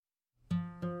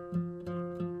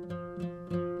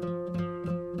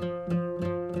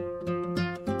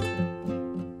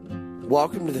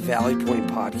Welcome to the Valley Point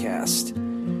Podcast.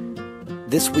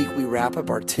 This week we wrap up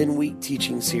our 10-week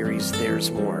teaching series, There's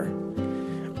More.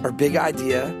 Our big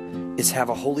idea is have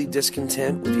a holy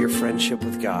discontent with your friendship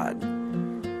with God.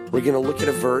 We're going to look at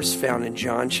a verse found in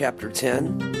John chapter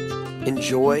 10.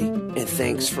 Enjoy and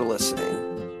thanks for listening.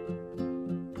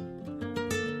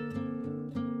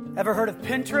 Ever heard of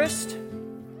Pinterest?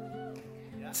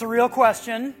 It's a real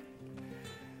question.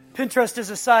 Pinterest is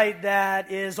a site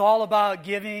that is all about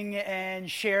giving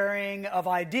and sharing of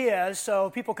ideas so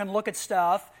people can look at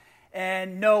stuff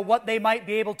and know what they might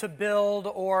be able to build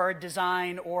or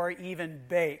design or even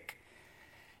bake.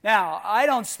 Now, I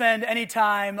don't spend any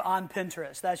time on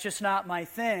Pinterest. That's just not my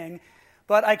thing.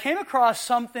 But I came across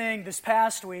something this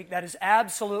past week that is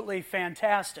absolutely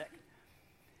fantastic.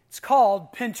 It's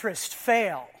called Pinterest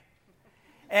Fail.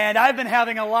 And I've been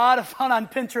having a lot of fun on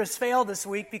Pinterest Fail this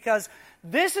week because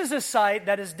this is a site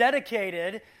that is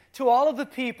dedicated to all of the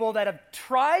people that have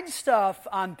tried stuff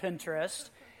on Pinterest,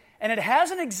 and it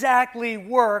hasn't exactly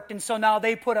worked, and so now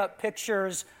they put up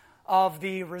pictures of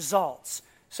the results.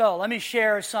 So let me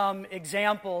share some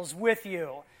examples with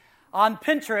you. On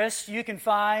Pinterest, you can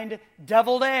find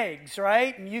deviled eggs,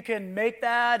 right? And you can make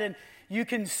that, and you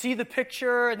can see the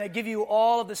picture, and they give you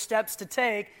all of the steps to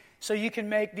take so you can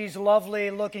make these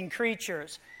lovely-looking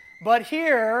creatures. But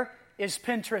here is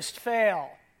Pinterest Fail.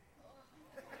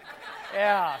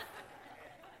 Yeah,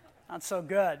 not so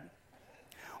good.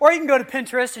 Or you can go to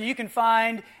Pinterest and you can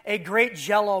find a great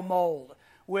Jell-O mold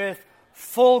with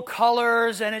full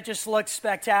colors and it just looks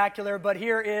spectacular, but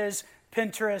here is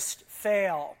Pinterest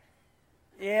Fail.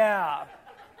 Yeah.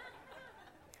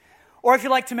 Or if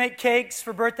you like to make cakes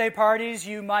for birthday parties,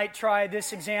 you might try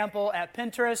this example at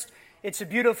Pinterest. It's a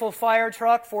beautiful fire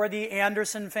truck for the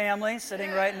Anderson family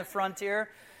sitting right in the front here.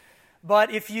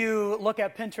 But if you look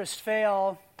at Pinterest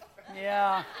Fail,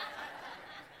 yeah,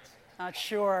 not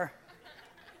sure.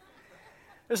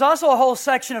 There's also a whole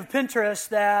section of Pinterest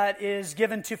that is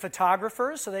given to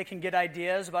photographers so they can get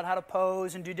ideas about how to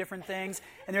pose and do different things.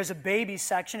 And there's a baby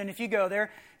section, and if you go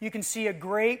there, you can see a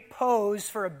great pose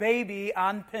for a baby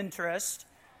on Pinterest.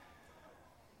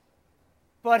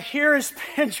 But here's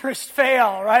Pinterest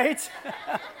Fail, right?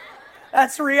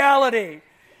 That's reality.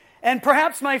 And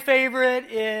perhaps my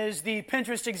favorite is the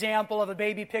Pinterest example of a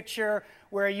baby picture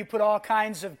where you put all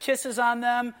kinds of kisses on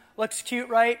them. Looks cute,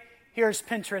 right? Here's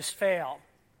Pinterest Fail.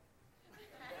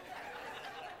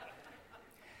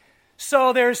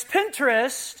 So there's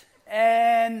Pinterest,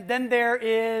 and then there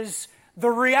is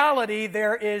the reality.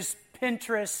 There is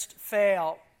Pinterest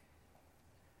Fail.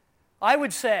 I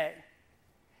would say,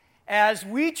 as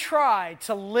we try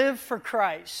to live for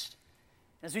Christ,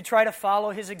 as we try to follow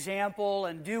His example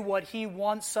and do what He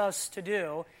wants us to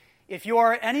do, if you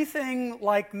are anything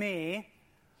like me,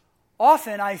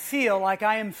 often I feel like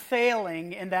I am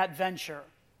failing in that venture.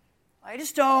 I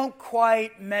just don't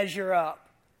quite measure up.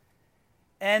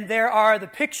 And there are the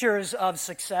pictures of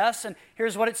success, and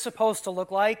here's what it's supposed to look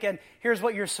like, and here's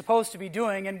what you're supposed to be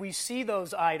doing, and we see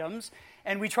those items,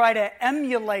 and we try to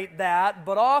emulate that,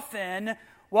 but often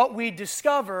what we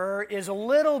discover is a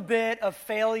little bit of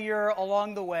failure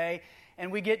along the way,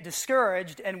 and we get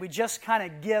discouraged, and we just kind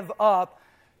of give up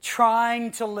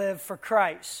trying to live for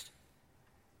Christ.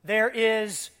 There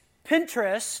is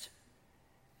Pinterest,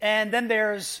 and then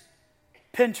there's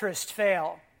Pinterest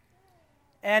Fail.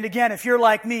 And again, if you're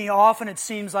like me, often it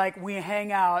seems like we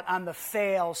hang out on the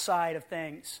fail side of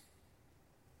things.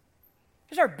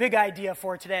 Here's our big idea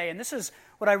for today, and this is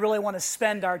what I really want to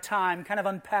spend our time kind of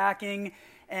unpacking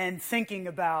and thinking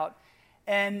about,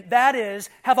 and that is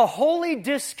have a holy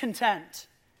discontent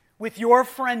with your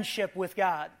friendship with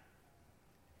God.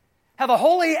 Have a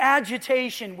holy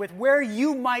agitation with where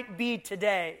you might be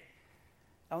today.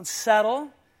 Don't settle.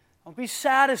 Don't be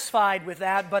satisfied with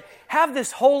that, but have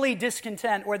this holy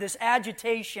discontent or this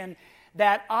agitation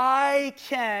that I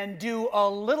can do a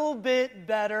little bit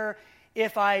better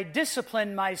if I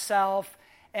discipline myself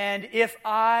and if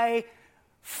I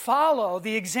follow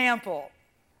the example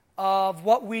of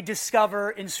what we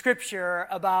discover in Scripture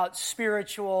about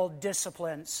spiritual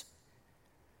disciplines.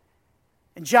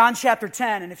 In John chapter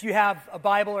 10, and if you have a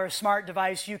Bible or a smart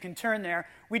device, you can turn there,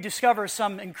 we discover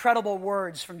some incredible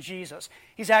words from Jesus.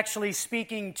 He's actually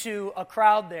speaking to a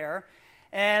crowd there,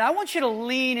 and I want you to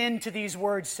lean into these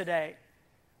words today.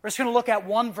 We're just going to look at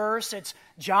one verse. It's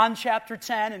John chapter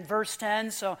 10 and verse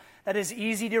 10, so that is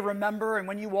easy to remember, and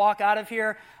when you walk out of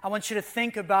here, I want you to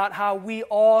think about how we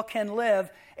all can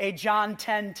live a John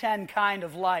 10:10 kind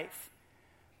of life.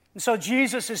 And so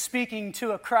Jesus is speaking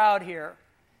to a crowd here,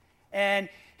 and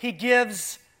he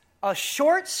gives a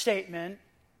short statement,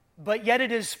 but yet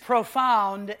it is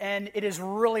profound and it is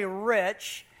really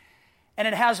rich, and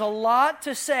it has a lot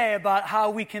to say about how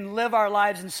we can live our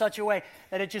lives in such a way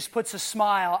that it just puts a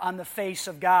smile on the face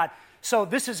of God. So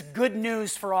this is good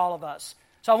news for all of us.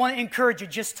 So I want to encourage you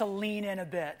just to lean in a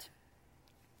bit.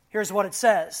 Here's what it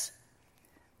says.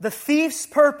 The thief's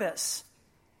purpose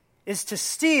is to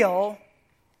steal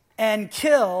and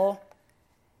kill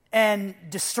and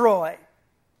destroy.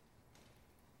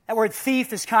 That word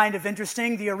thief is kind of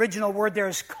interesting. The original word there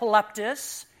is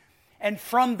kleptos. And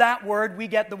from that word, we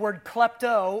get the word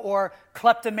klepto or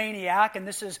kleptomaniac. And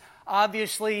this is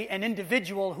obviously an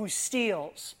individual who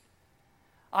steals.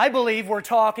 I believe we're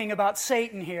talking about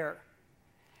Satan here.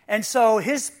 And so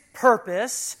his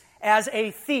purpose as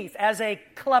a thief, as a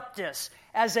kleptos,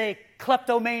 as a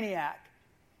kleptomaniac,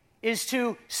 is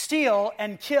to steal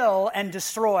and kill and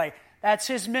destroy. That's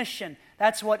his mission.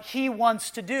 That's what he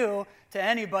wants to do to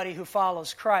anybody who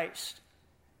follows Christ.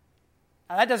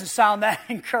 Now, that doesn't sound that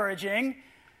encouraging.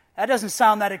 That doesn't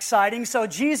sound that exciting. So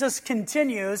Jesus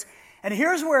continues, and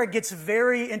here's where it gets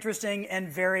very interesting and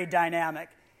very dynamic.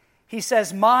 He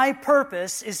says, my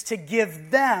purpose is to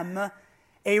give them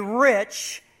a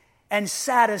rich and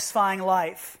satisfying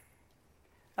life.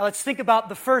 Now let's think about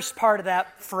the first part of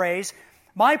that phrase.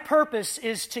 My purpose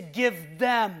is to give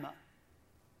them.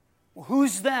 Well,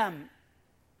 who's them?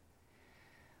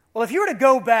 Well, if you were to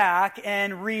go back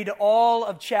and read all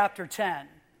of chapter 10,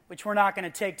 which we're not going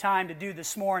to take time to do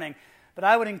this morning, but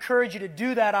I would encourage you to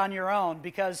do that on your own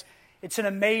because it's an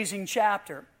amazing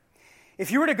chapter.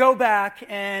 If you were to go back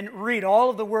and read all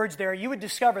of the words there, you would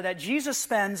discover that Jesus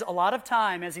spends a lot of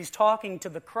time as he's talking to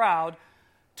the crowd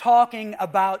talking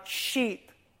about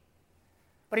sheep.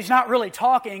 But he's not really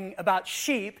talking about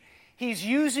sheep. He's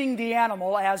using the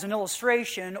animal as an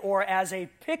illustration or as a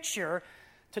picture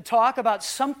to talk about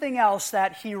something else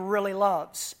that he really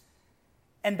loves,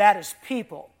 and that is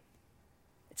people.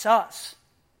 It's us.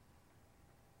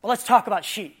 Well, let's talk about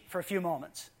sheep for a few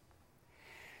moments.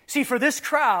 See, for this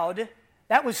crowd,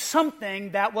 that was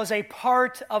something that was a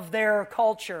part of their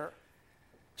culture.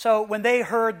 So when they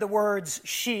heard the words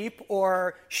sheep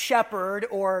or shepherd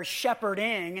or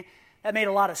shepherding, that made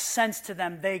a lot of sense to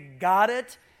them. They got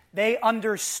it. They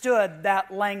understood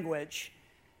that language.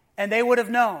 And they would have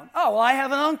known, oh, well, I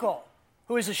have an uncle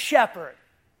who is a shepherd.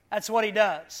 That's what he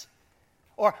does.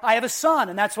 Or I have a son,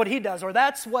 and that's what he does. Or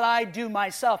that's what I do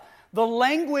myself. The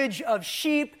language of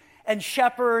sheep and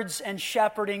shepherds and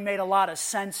shepherding made a lot of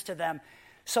sense to them.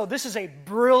 So this is a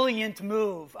brilliant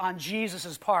move on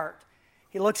Jesus' part.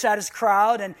 He looks at his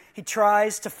crowd and he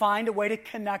tries to find a way to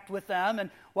connect with them. And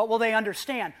what will they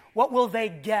understand? What will they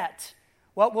get?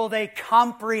 What will they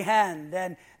comprehend?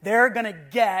 And they're going to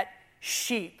get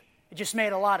sheep. It just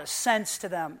made a lot of sense to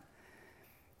them.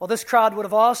 Well, this crowd would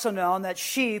have also known that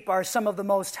sheep are some of the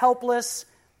most helpless,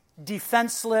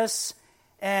 defenseless,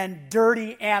 and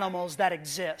dirty animals that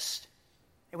exist.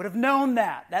 They would have known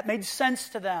that. That made sense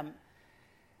to them.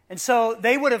 And so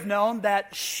they would have known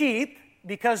that sheep,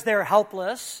 because they're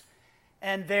helpless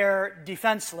and they're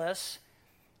defenseless,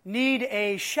 need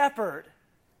a shepherd.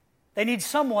 They need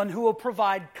someone who will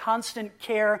provide constant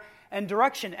care and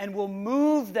direction and will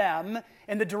move them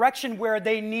in the direction where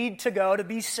they need to go to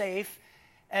be safe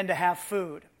and to have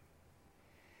food.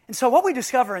 And so what we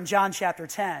discover in John chapter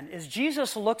 10 is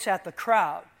Jesus looks at the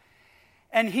crowd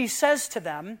and he says to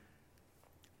them,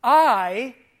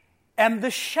 I am the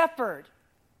shepherd.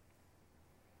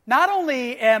 Not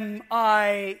only am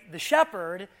I the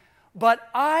shepherd, but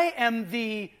I am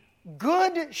the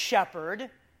good shepherd,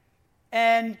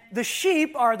 and the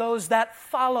sheep are those that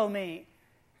follow me.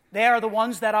 They are the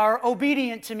ones that are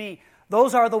obedient to me.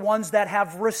 Those are the ones that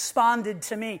have responded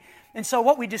to me. And so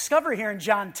what we discover here in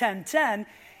John 10:10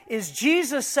 is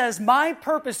Jesus says, my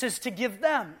purpose is to give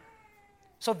them.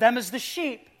 So them is the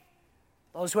sheep,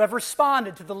 those who have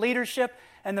responded to the leadership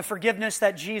and the forgiveness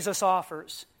that Jesus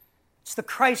offers. It's the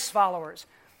Christ followers.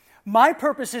 My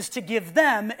purpose is to give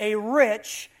them a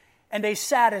rich and a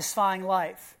satisfying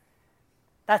life.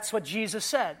 That's what Jesus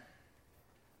said.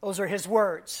 Those are his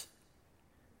words.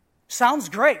 Sounds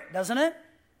great, doesn't it?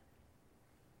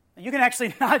 You can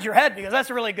actually nod your head because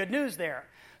that's really good news there.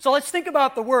 So let's think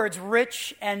about the words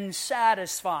rich and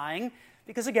satisfying,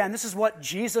 because again, this is what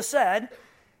Jesus said.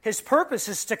 His purpose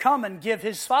is to come and give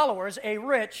his followers a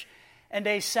rich and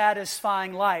a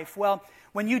satisfying life. Well,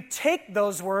 when you take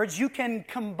those words, you can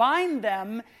combine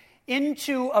them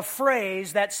into a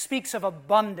phrase that speaks of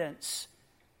abundance.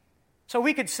 So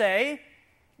we could say,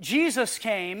 Jesus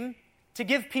came to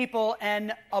give people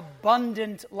an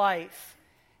abundant life.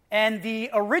 And the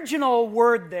original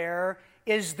word there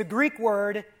is the Greek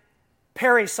word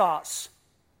perissos.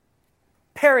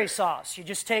 Perry sauce. You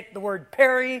just take the word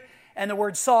Perry and the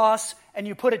word sauce and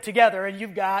you put it together and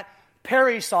you've got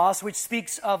Perry sauce, which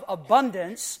speaks of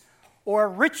abundance or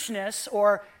richness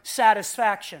or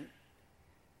satisfaction.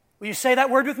 Will you say that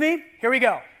word with me? Here we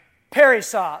go. Perry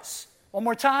sauce. One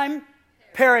more time.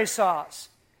 Perry sauce.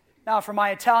 Now, for my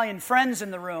Italian friends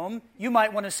in the room, you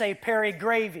might want to say Perry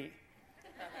gravy.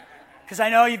 Because I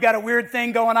know you've got a weird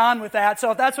thing going on with that.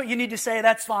 So if that's what you need to say,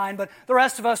 that's fine. But the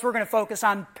rest of us, we're going to focus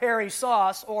on Perry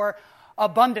sauce or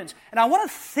abundance. And I want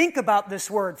to think about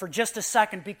this word for just a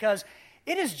second because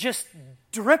it is just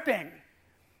dripping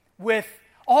with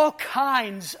all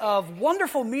kinds of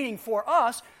wonderful meaning for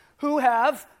us who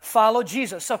have followed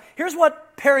Jesus. So here's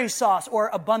what Perry sauce or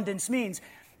abundance means.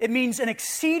 It means an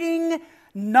exceeding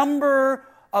number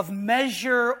of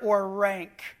measure or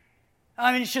rank.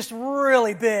 I mean, it's just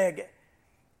really big.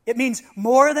 It means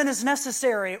more than is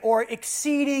necessary or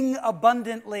exceeding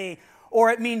abundantly,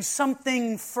 or it means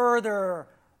something further,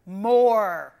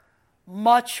 more,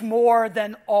 much more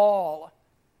than all.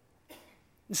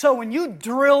 And so when you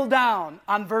drill down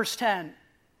on verse 10,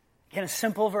 again, a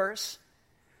simple verse,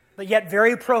 but yet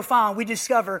very profound, we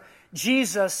discover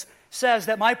Jesus says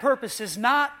that my purpose is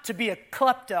not to be a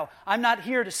klepto. I'm not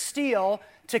here to steal,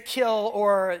 to kill,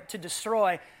 or to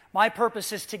destroy. My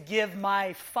purpose is to give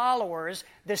my followers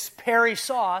this Perry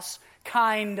sauce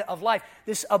kind of life,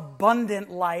 this abundant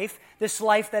life, this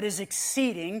life that is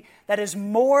exceeding, that is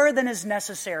more than is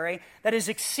necessary, that is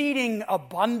exceeding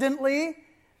abundantly,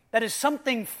 that is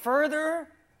something further,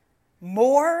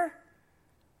 more,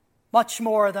 much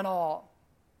more than all.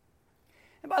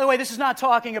 And by the way, this is not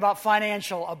talking about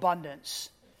financial abundance.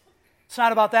 It's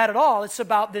not about that at all. It's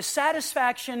about the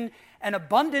satisfaction and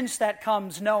abundance that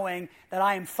comes knowing that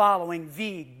I am following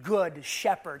the Good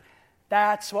Shepherd.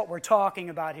 That's what we're talking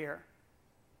about here.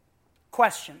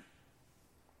 Question.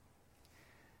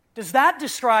 Does that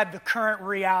describe the current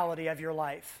reality of your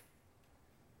life?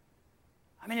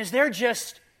 I mean, is there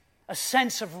just a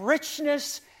sense of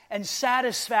richness and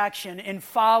satisfaction in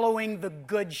following the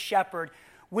Good Shepherd?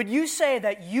 Would you say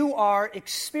that you are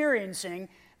experiencing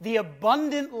the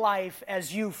abundant life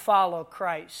as you follow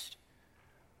Christ?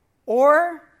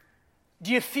 Or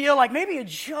do you feel like maybe you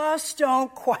just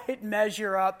don't quite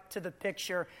measure up to the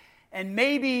picture, and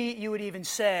maybe you would even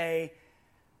say,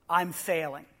 I'm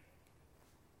failing?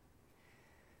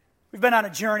 We've been on a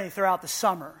journey throughout the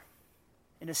summer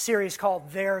in a series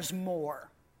called There's More.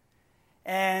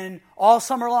 And all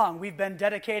summer long, we've been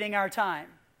dedicating our time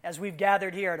as we've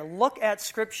gathered here to look at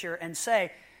Scripture and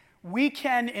say, we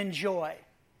can enjoy,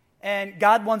 and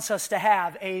God wants us to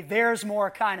have a there's more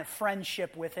kind of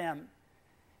friendship with Him.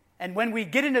 And when we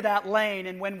get into that lane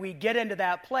and when we get into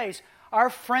that place, our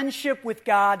friendship with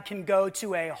God can go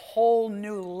to a whole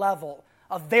new level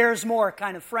of there's more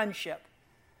kind of friendship.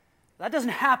 That doesn't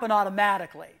happen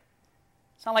automatically.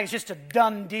 It's not like it's just a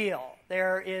done deal.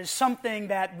 There is something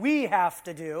that we have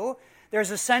to do. There's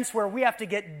a sense where we have to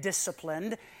get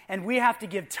disciplined and we have to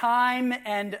give time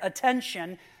and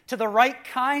attention to the right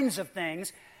kinds of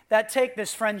things that take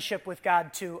this friendship with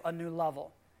God to a new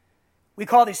level. We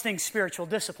call these things spiritual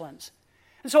disciplines.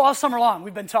 And so all summer long,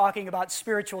 we've been talking about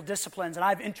spiritual disciplines, and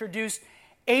I've introduced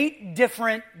 8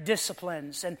 different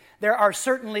disciplines, and there are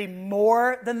certainly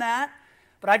more than that,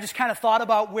 but I just kind of thought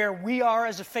about where we are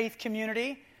as a faith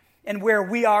community and where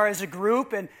we are as a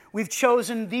group, and we've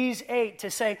chosen these 8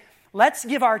 to say, let's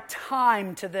give our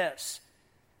time to this.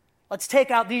 Let's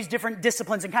take out these different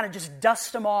disciplines and kind of just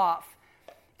dust them off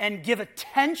and give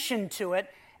attention to it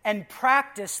and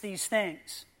practice these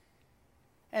things.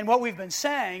 And what we've been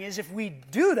saying is if we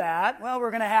do that, well,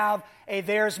 we're going to have a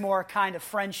there's more kind of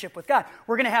friendship with God.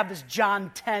 We're going to have this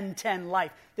John 10:10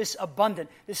 life, this abundant,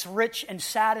 this rich and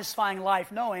satisfying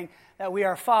life, knowing that we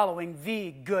are following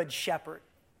the Good Shepherd.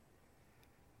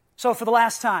 So for the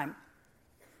last time,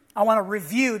 I want to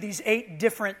review these 8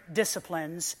 different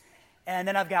disciplines, and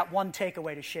then I've got one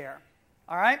takeaway to share.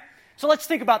 All right? So let's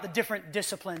think about the different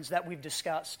disciplines that we've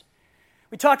discussed.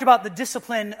 We talked about the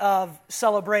discipline of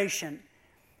celebration.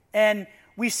 And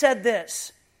we said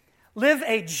this, live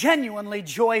a genuinely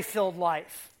joy-filled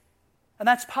life. And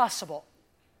that's possible.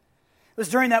 It was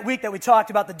during that week that we talked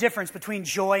about the difference between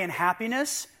joy and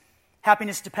happiness.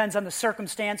 Happiness depends on the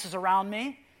circumstances around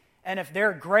me. And if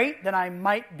they're great, then I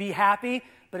might be happy.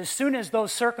 But as soon as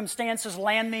those circumstances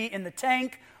land me in the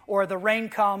tank or the rain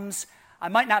comes, I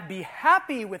might not be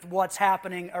happy with what's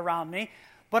happening around me,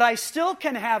 but I still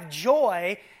can have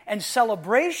joy and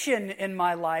celebration in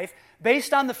my life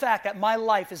based on the fact that my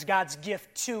life is God's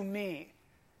gift to me.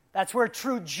 That's where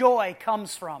true joy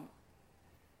comes from.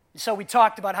 So we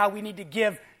talked about how we need to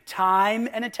give time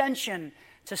and attention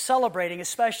to celebrating,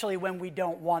 especially when we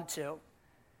don't want to.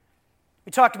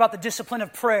 We talked about the discipline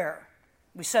of prayer.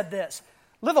 We said this: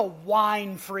 live a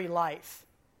wine-free life.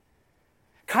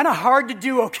 Kind of hard to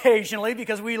do occasionally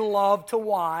because we love to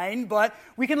whine, but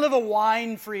we can live a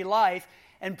wine-free life,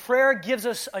 and prayer gives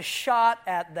us a shot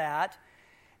at that.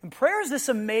 And prayer is this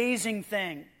amazing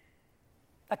thing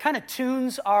that kind of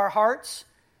tunes our hearts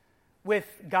with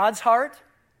God's heart.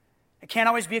 It can't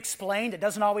always be explained. It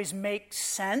doesn't always make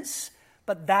sense,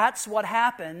 but that's what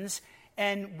happens.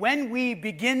 And when we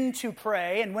begin to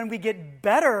pray and when we get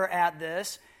better at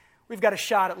this, we've got a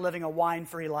shot at living a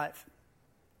wine-free life.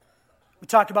 We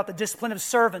talked about the discipline of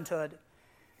servanthood.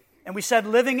 And we said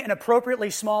living an appropriately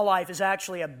small life is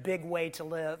actually a big way to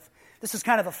live. This is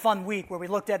kind of a fun week where we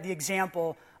looked at the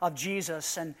example of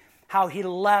Jesus and how he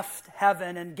left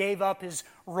heaven and gave up his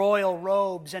royal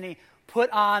robes, and he put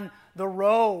on the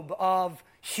robe of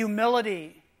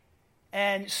humility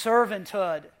and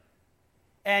servanthood.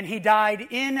 And he died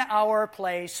in our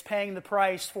place, paying the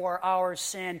price for our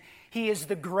sin. He is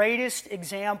the greatest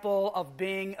example of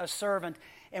being a servant.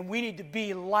 And we need to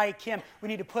be like him. We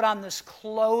need to put on this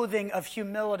clothing of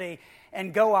humility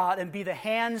and go out and be the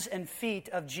hands and feet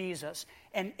of Jesus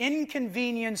and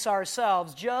inconvenience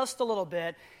ourselves just a little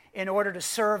bit in order to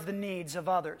serve the needs of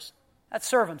others. That's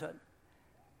servanthood.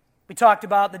 We talked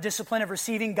about the discipline of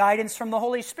receiving guidance from the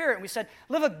Holy Spirit. We said,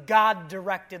 live a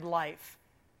God-directed life.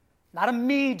 Not a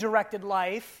me-directed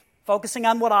life, focusing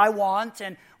on what I want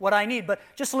and what I need, but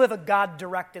just live a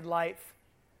God-directed life.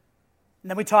 And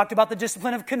then we talked about the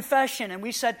discipline of confession, and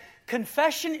we said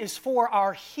confession is for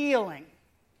our healing.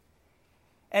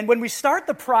 And when we start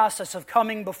the process of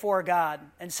coming before God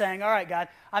and saying, all right, God,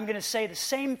 I'm going to say the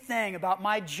same thing about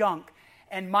my junk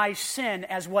and my sin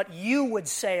as what you would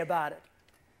say about it,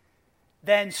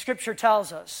 then Scripture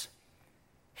tells us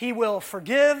he will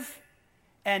forgive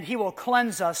and he will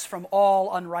cleanse us from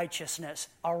all unrighteousness.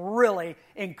 A really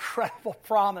incredible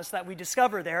promise that we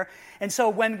discover there. And so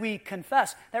when we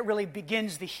confess, that really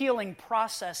begins the healing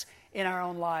process in our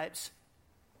own lives.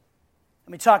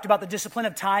 And we talked about the discipline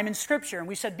of time in Scripture, and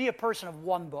we said be a person of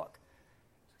one book.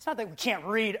 It's not that we can't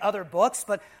read other books,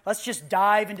 but let's just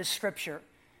dive into Scripture.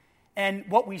 And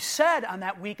what we said on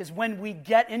that week is when we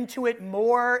get into it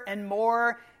more and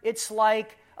more, it's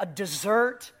like a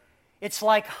dessert. It's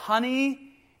like honey.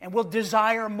 And we'll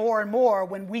desire more and more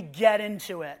when we get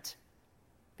into it.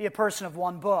 Be a person of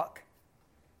one book.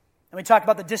 And we talked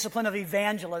about the discipline of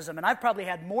evangelism. And I've probably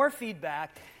had more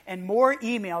feedback and more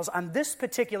emails on this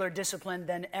particular discipline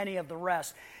than any of the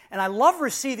rest. And I love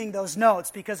receiving those notes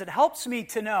because it helps me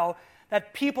to know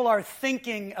that people are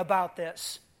thinking about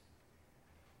this.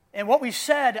 And what we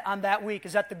said on that week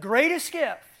is that the greatest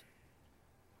gift,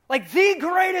 like the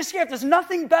greatest gift, there's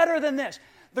nothing better than this.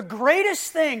 The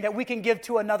greatest thing that we can give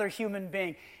to another human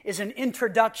being is an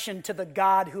introduction to the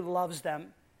God who loves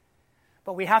them.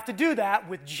 But we have to do that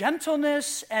with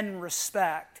gentleness and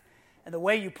respect. And the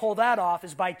way you pull that off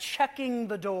is by checking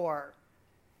the door.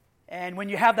 And when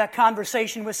you have that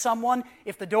conversation with someone,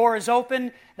 if the door is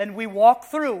open, then we walk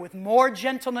through with more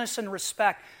gentleness and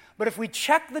respect. But if we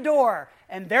check the door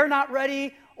and they're not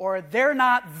ready or they're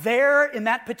not there in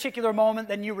that particular moment,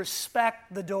 then you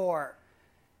respect the door.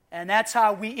 And that's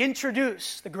how we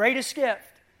introduce the greatest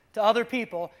gift to other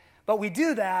people, but we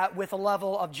do that with a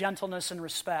level of gentleness and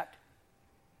respect.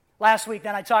 Last week,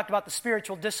 then, I talked about the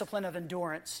spiritual discipline of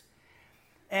endurance.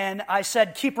 And I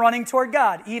said, keep running toward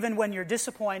God, even when you're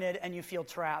disappointed and you feel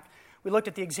trapped. We looked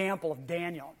at the example of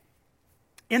Daniel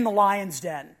in the lion's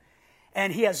den,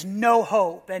 and he has no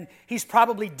hope, and he's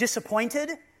probably disappointed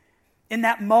in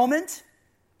that moment.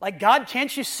 Like, God,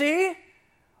 can't you see?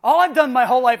 All I've done my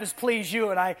whole life is please you,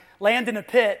 and I land in a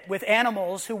pit with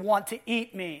animals who want to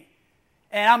eat me.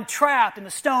 And I'm trapped, and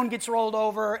the stone gets rolled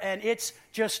over, and it's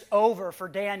just over for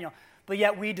Daniel. But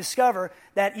yet we discover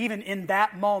that even in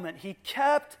that moment, he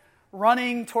kept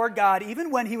running toward God, even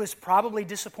when he was probably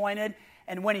disappointed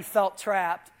and when he felt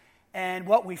trapped. And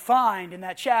what we find in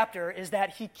that chapter is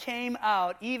that he came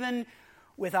out even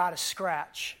without a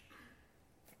scratch.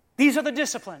 These are the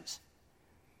disciplines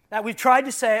that we've tried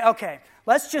to say, okay,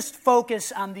 let's just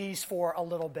focus on these for a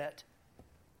little bit.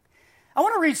 I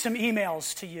want to read some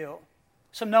emails to you,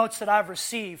 some notes that I've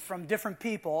received from different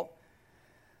people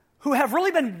who have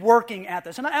really been working at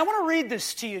this. And I want to read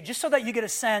this to you just so that you get a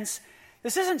sense.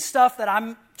 This isn't stuff that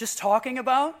I'm just talking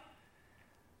about,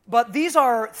 but these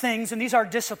are things and these are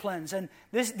disciplines and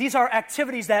these are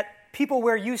activities that people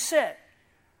where you sit,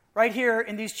 right here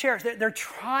in these chairs, they're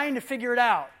trying to figure it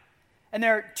out. And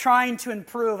they're trying to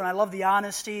improve, and I love the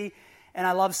honesty, and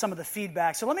I love some of the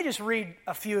feedback. So let me just read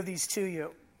a few of these to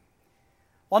you.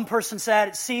 One person said,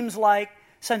 it seems like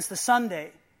since the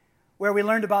Sunday where we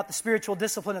learned about the spiritual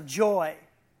discipline of joy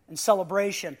and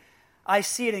celebration, I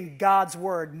see it in God's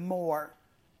Word more.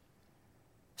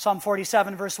 Psalm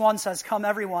 47 verse 1 says, "Come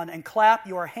everyone and clap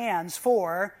your hands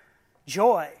for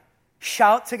joy.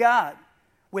 Shout to God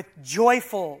with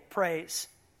joyful praise."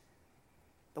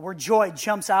 The word joy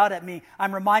jumps out at me.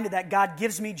 I'm reminded that God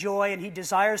gives me joy and He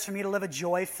desires for me to live a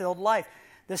joy-filled life.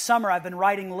 This summer I've been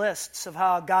writing lists of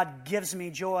how God gives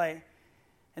me joy.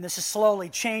 And this is slowly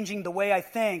changing the way I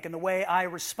think and the way I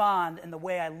respond and the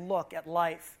way I look at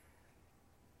life.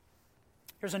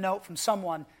 Here's a note from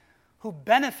someone who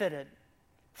benefited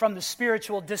from the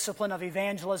spiritual discipline of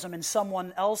evangelism in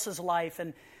someone else's life,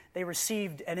 and they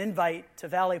received an invite to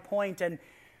Valley Point, and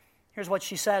here's what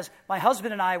she says. "My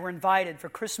husband and I were invited for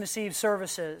Christmas Eve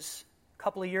services a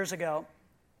couple of years ago,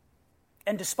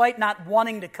 and despite not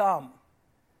wanting to come,"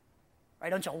 right,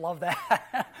 don't you love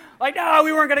that? Like, no,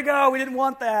 we weren't going to go, we didn't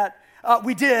want that.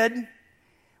 We did.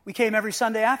 We came every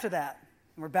Sunday after that,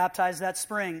 and were baptized that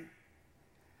spring.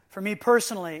 For me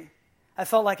personally, I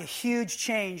felt like a huge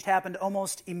change happened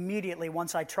almost immediately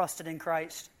once I trusted in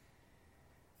Christ.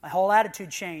 My whole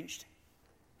attitude changed.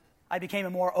 I became a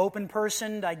more open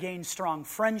person, I gained strong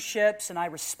friendships, and I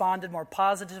responded more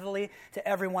positively to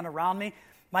everyone around me.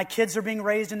 My kids are being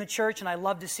raised in the church, and I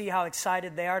love to see how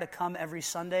excited they are to come every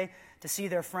Sunday to see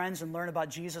their friends and learn about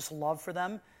Jesus' love for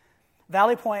them.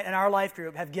 Valley Point and our life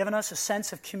group have given us a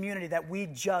sense of community that we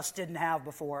just didn't have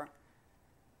before.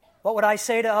 What would I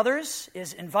say to others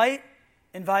is invite,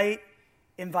 invite,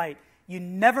 invite. You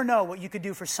never know what you could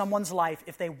do for someone's life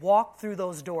if they walk through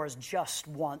those doors just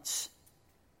once.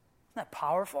 Isn't that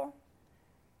powerful?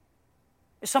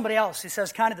 There's somebody else who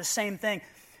says kind of the same thing.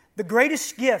 The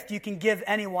greatest gift you can give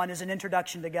anyone is an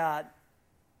introduction to God.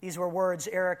 These were words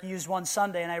Eric used one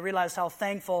Sunday, and I realized how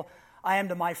thankful I am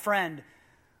to my friend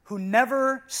who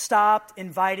never stopped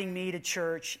inviting me to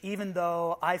church, even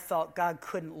though I felt God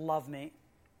couldn't love me.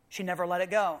 She never let it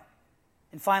go.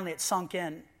 And finally, it sunk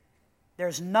in.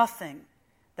 There's nothing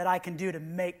that I can do to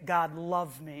make God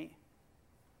love me.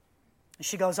 And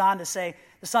she goes on to say,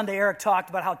 the Sunday Eric talked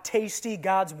about how tasty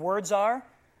God's words are.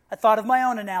 I thought of my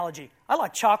own analogy. I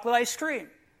like chocolate ice cream.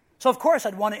 So of course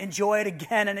I'd want to enjoy it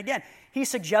again and again. He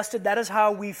suggested that is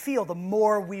how we feel the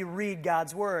more we read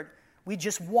God's Word. We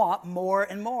just want more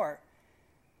and more.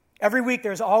 Every week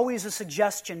there's always a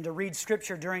suggestion to read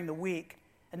Scripture during the week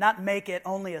and not make it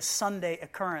only a Sunday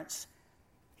occurrence.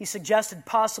 He suggested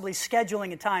possibly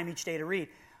scheduling a time each day to read.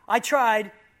 I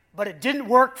tried, but it didn't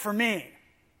work for me.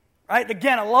 Right?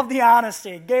 Again, I love the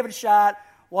honesty. Gave it a shot.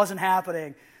 Wasn't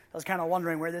happening. I was kind of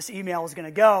wondering where this email was going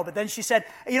to go. But then she said,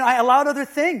 I allowed other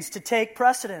things to take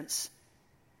precedence.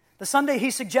 The Sunday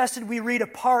he suggested we read a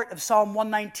part of Psalm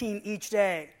 119 each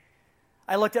day.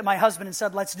 I looked at my husband and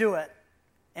said, let's do it.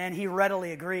 And he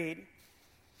readily agreed.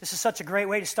 This is such a great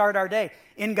way to start our day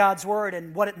in God's Word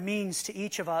and what it means to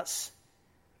each of us.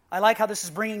 I like how this is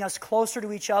bringing us closer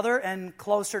to each other and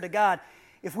closer to God.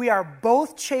 If we are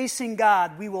both chasing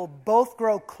God, we will both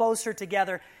grow closer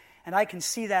together, and I can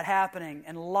see that happening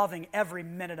and loving every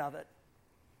minute of it.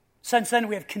 Since then,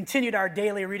 we have continued our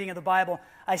daily reading of the Bible.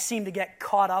 I seem to get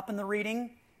caught up in the reading.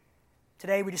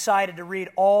 Today, we decided to read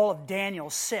all of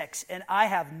Daniel 6, and I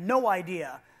have no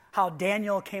idea how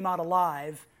Daniel came out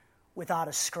alive without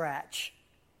a scratch.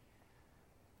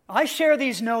 I share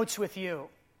these notes with you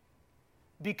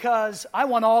because I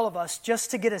want all of us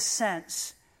just to get a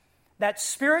sense that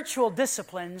spiritual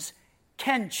disciplines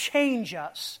can change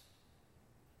us.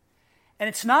 And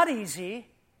it's not easy,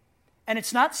 and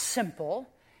it's not simple,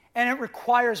 and it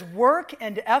requires work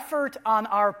and effort on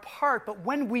our part. But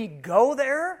when we go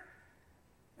there,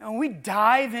 and we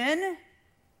dive in,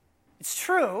 it's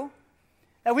true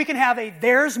that we can have a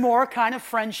there's more kind of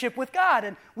friendship with God,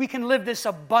 and we can live this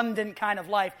abundant kind of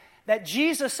life that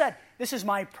Jesus said, this is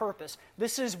my purpose.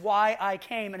 This is why I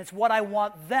came, and it's what I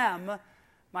want them,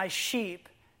 my sheep,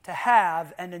 to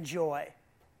have and enjoy.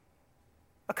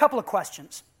 A couple of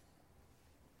questions.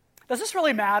 Does this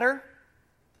really matter?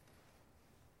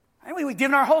 We've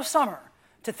given our whole summer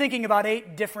to thinking about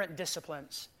 8 different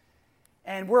disciplines.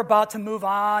 And we're about to move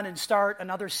on and start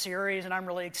another series, and I'm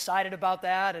really excited about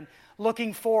that and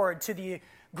looking forward to the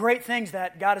great things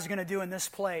that God is going to do in this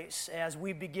place as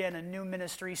we begin a new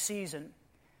ministry season.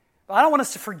 But I don't want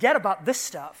us to forget about this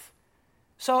stuff.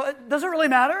 So does it really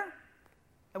matter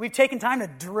that we've taken time to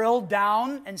drill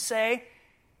down and say,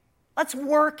 let's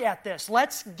work at this.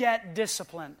 Let's get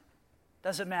disciplined.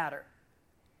 Does it matter?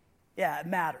 Yeah, it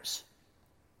matters.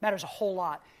 It matters a whole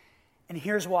lot. And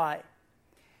here's why.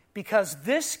 Because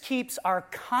this keeps our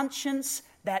conscience,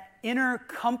 that inner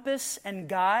compass and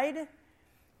guide,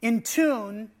 in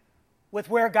tune with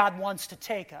where God wants to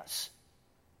take us.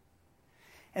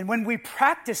 And when we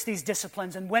practice these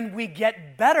disciplines and when we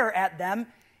get better at them,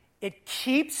 it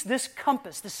keeps this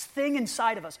compass, this thing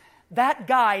inside of us, that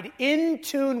guide in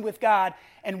tune with God,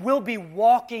 and we'll be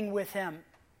walking with Him.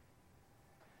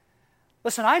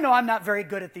 Listen, I know I'm not very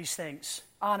good at these things,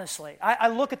 honestly. I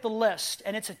look at the list,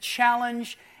 and it's a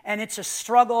challenge, and it's a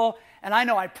struggle, and I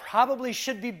know I probably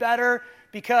should be better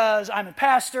because I'm a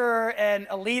pastor and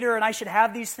a leader, and I should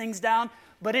have these things down,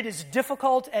 but it is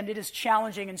difficult, and it is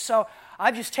challenging, and so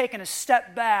I've just taken a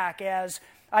step back as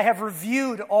I have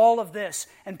reviewed all of this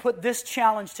and put this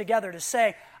challenge together to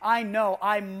say, I know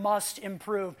I must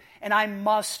improve and I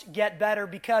must get better,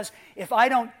 because if I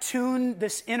don't tune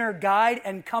this inner guide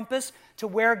and compass to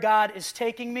where God is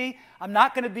taking me, I'm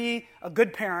not going to be a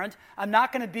good parent, I'm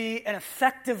not going to be an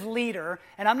effective leader,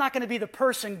 and I'm not going to be the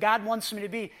person God wants me to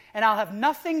be, and I'll have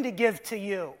nothing to give to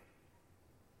you.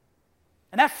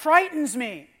 And that frightens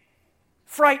me.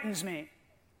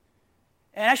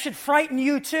 And that should frighten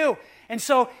you too. And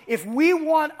so if we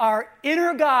want our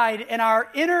inner guide and our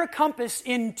inner compass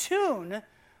in tune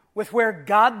with where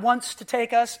God wants to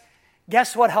take us,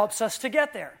 guess what helps us to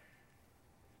get there?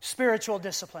 Spiritual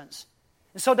disciplines.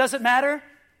 And so does it matter?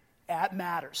 It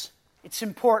matters. It's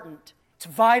important. It's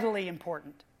vitally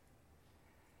important.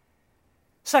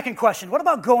 Second question, what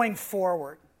about going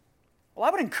forward? Well,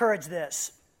 I would encourage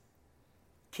this.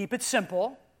 Keep it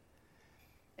simple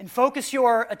and focus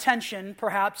your attention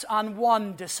perhaps on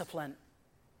one discipline.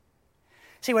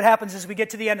 See, what happens is we get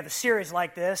to the end of a series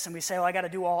like this and we say, well, I got to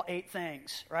do all 8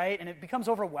 things, right? And it becomes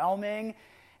overwhelming,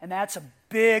 and that's a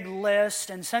big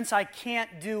list. And since I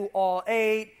can't do all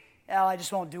 8, well, I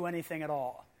just won't do anything at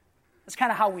all. That's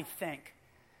kind of how we think.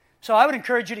 So I would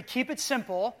encourage you to keep it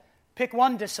simple. Pick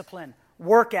one discipline.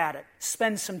 Work at it.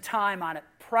 Spend some time on it.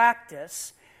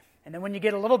 Practice. And then when you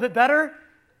get a little bit better,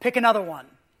 pick another one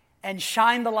and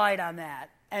shine the light on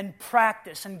that and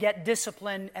practice and get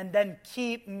disciplined and then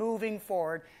keep moving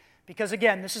forward, because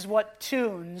again, this is what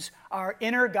tunes our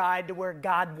inner guide to where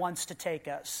God wants to take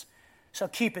us. So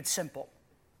keep it simple.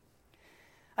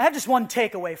 I have just one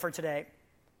takeaway for today,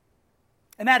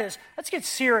 and that is, let's get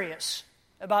serious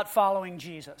about following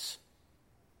Jesus.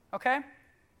 Okay?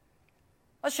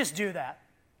 Let's just do that.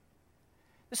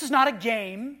 This is not a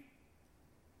game.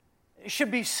 It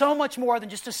should be so much more than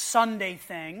just a Sunday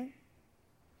thing.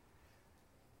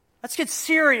 Let's get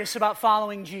serious about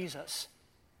following Jesus.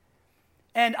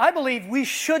 And I believe we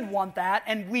should want that,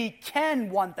 and we can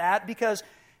want that, because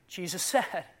Jesus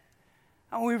said,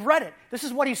 and we've read it, this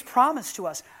is what He's promised to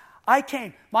us. I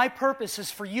came, my purpose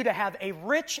is for you to have a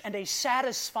rich and a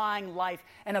satisfying life,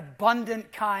 an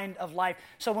abundant kind of life.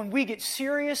 So when we get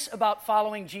serious about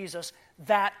following Jesus,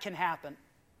 that can happen.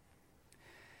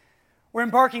 We're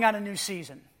embarking on a new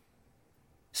season.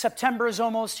 September is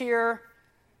almost here.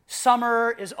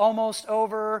 Summer is almost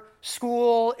over.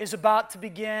 School is about to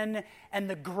begin. And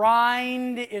the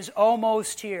grind is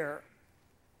almost here.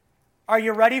 Are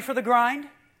you ready for the grind?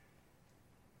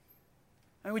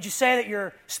 And would you say that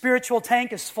your spiritual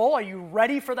tank is full? Are you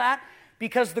ready for that?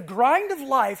 Because the grind of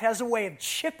life has a way of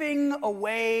chipping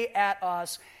away at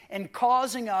us and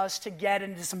causing us to get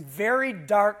into some very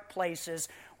dark places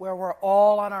where we're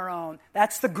all on our own.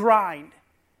 That's the grind.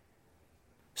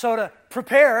 So to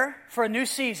prepare for a new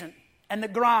season and the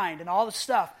grind and all the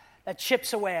stuff that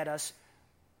chips away at us,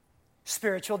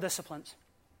 spiritual disciplines.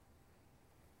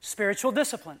 Spiritual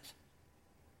disciplines.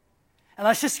 And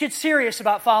let's just get serious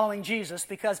about following Jesus,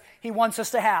 because He wants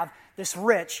us to have this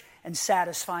rich and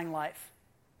satisfying life.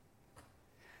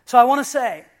 So I want to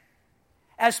say,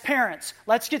 as parents,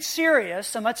 let's get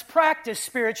serious and let's practice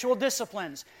spiritual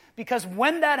disciplines, because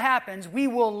when that happens, we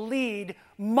will lead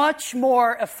much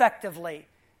more effectively.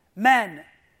 Men,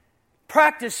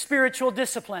 practice spiritual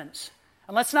disciplines,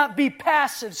 and let's not be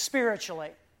passive spiritually.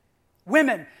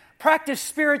 Women, practice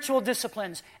spiritual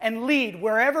disciplines and lead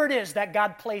wherever it is that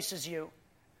God places you.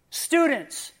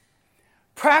 Students,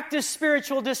 practice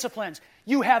spiritual disciplines.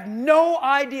 You have no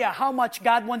idea how much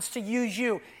God wants to use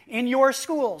you in your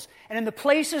schools and in the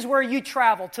places where you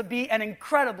travel to be an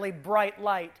incredibly bright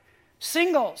light.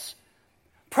 Singles,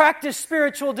 practice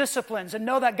spiritual disciplines and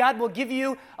know that God will give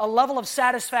you a level of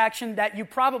satisfaction that you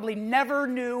probably never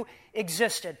knew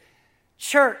existed.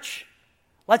 Church,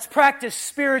 let's practice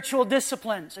spiritual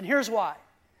disciplines. And here's why.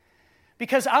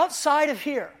 Because outside of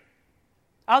here,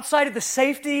 outside of the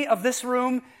safety of this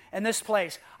room and this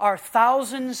place, are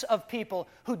thousands of people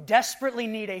who desperately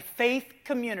need a faith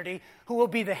community who will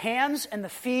be the hands and the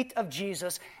feet of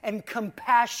Jesus and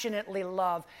compassionately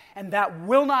love. And that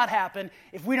will not happen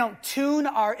if we don't tune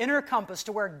our inner compass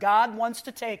to where God wants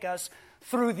to take us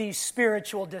through these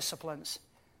spiritual disciplines.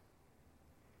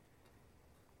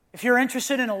 If you're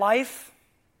interested in a life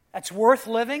that's worth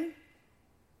living,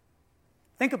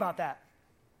 think about that.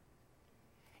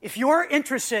 If you're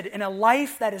interested in a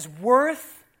life that is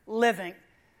worth living,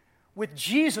 with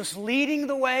Jesus leading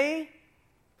the way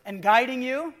and guiding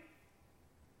you,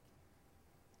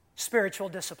 spiritual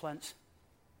disciplines.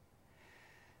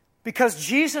 Because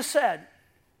Jesus said,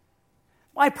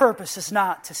 my purpose is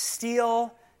not to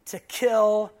steal, to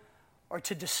kill, or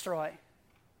to destroy.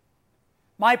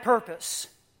 My purpose,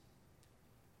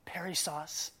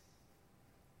 perissos.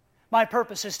 My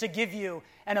purpose is to give you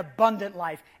an abundant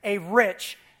life, a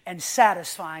rich and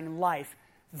satisfying life.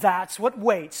 That's what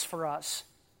waits for us.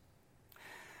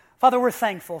 Father, we're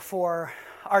thankful for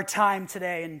our time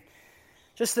today and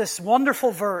just this wonderful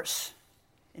verse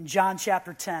in John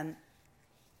chapter 10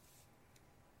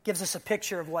 gives us a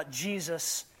picture of what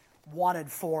Jesus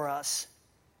wanted for us.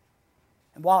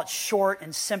 And while it's short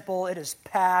and simple, it is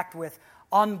packed with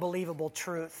unbelievable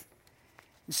truth.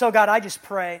 And so, God, I just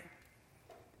pray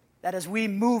that as we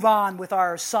move on with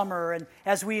our summer and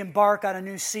as we embark on a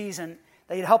new season,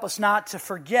 that you'd help us not to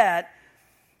forget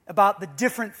about the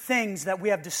different things that we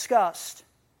have discussed.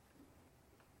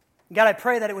 God, I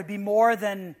pray that it would be more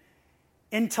than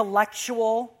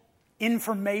intellectual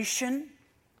information.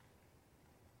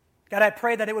 God, I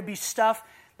pray that it would be stuff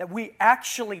that we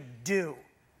actually do.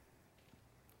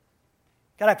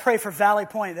 God, I pray for Valley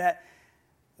Point that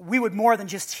we would more than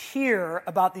just hear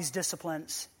about these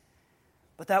disciplines,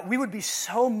 but that we would be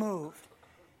so moved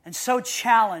and so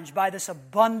challenged by this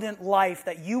abundant life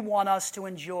that you want us to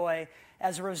enjoy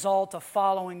as a result of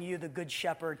following you, the Good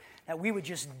Shepherd, that we would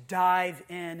just dive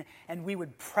in and we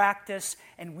would practice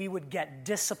and we would get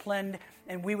disciplined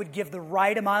and we would give the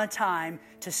right amount of time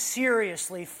to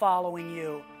seriously following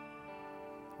you.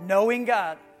 Knowing,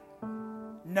 God,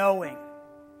 knowing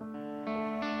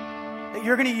that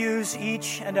you're going to use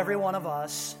each and every one of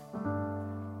us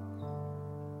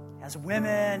as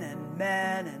women and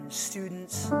men and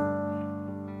students,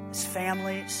 as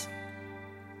families,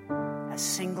 as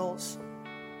singles,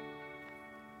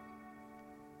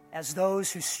 as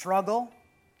those who struggle,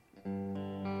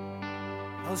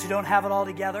 those who don't have it all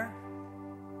together,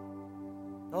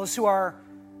 those who are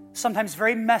sometimes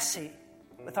very messy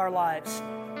with our lives.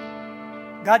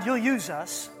 God, you'll use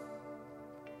us.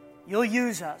 You'll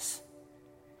use us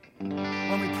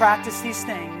when we practice these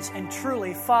things and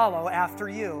truly follow after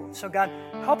you. So God,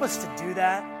 help us to do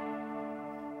that.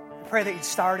 I pray that you'd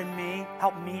start in me.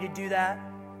 Help me to do that.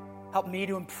 Help me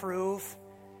to improve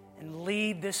and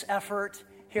lead this effort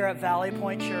here at Valley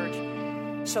Point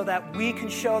Church so that we can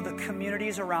show the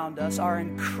communities around us our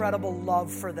incredible love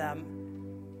for them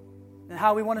and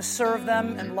how we want to serve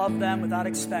them and love them without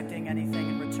expecting anything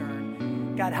in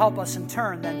return. God, help us in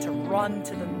turn then to run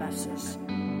to the messes,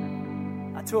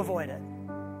 not to avoid it,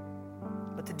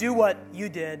 but to do what you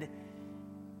did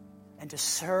and to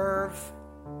serve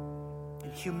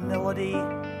in humility,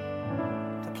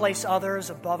 to place others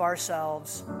above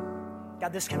ourselves.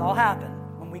 God, this can all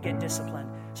happen when we get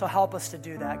disciplined. So help us to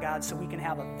do that, God, so we can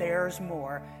have a there's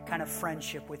more kind of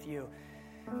friendship with you.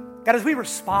 God, as we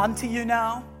respond to you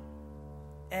now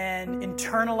and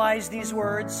internalize these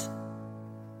words,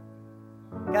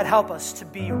 God, help us to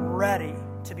be ready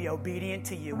to be obedient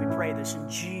to you. We pray this in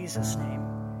Jesus' name.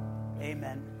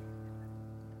 Amen.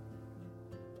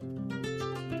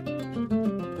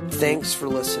 Thanks for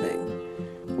listening.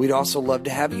 We'd also love to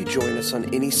have you join us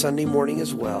on any Sunday morning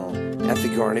as well at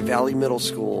the Garnet Valley Middle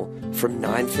School from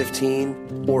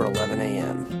 9:15 or 11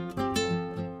 a.m.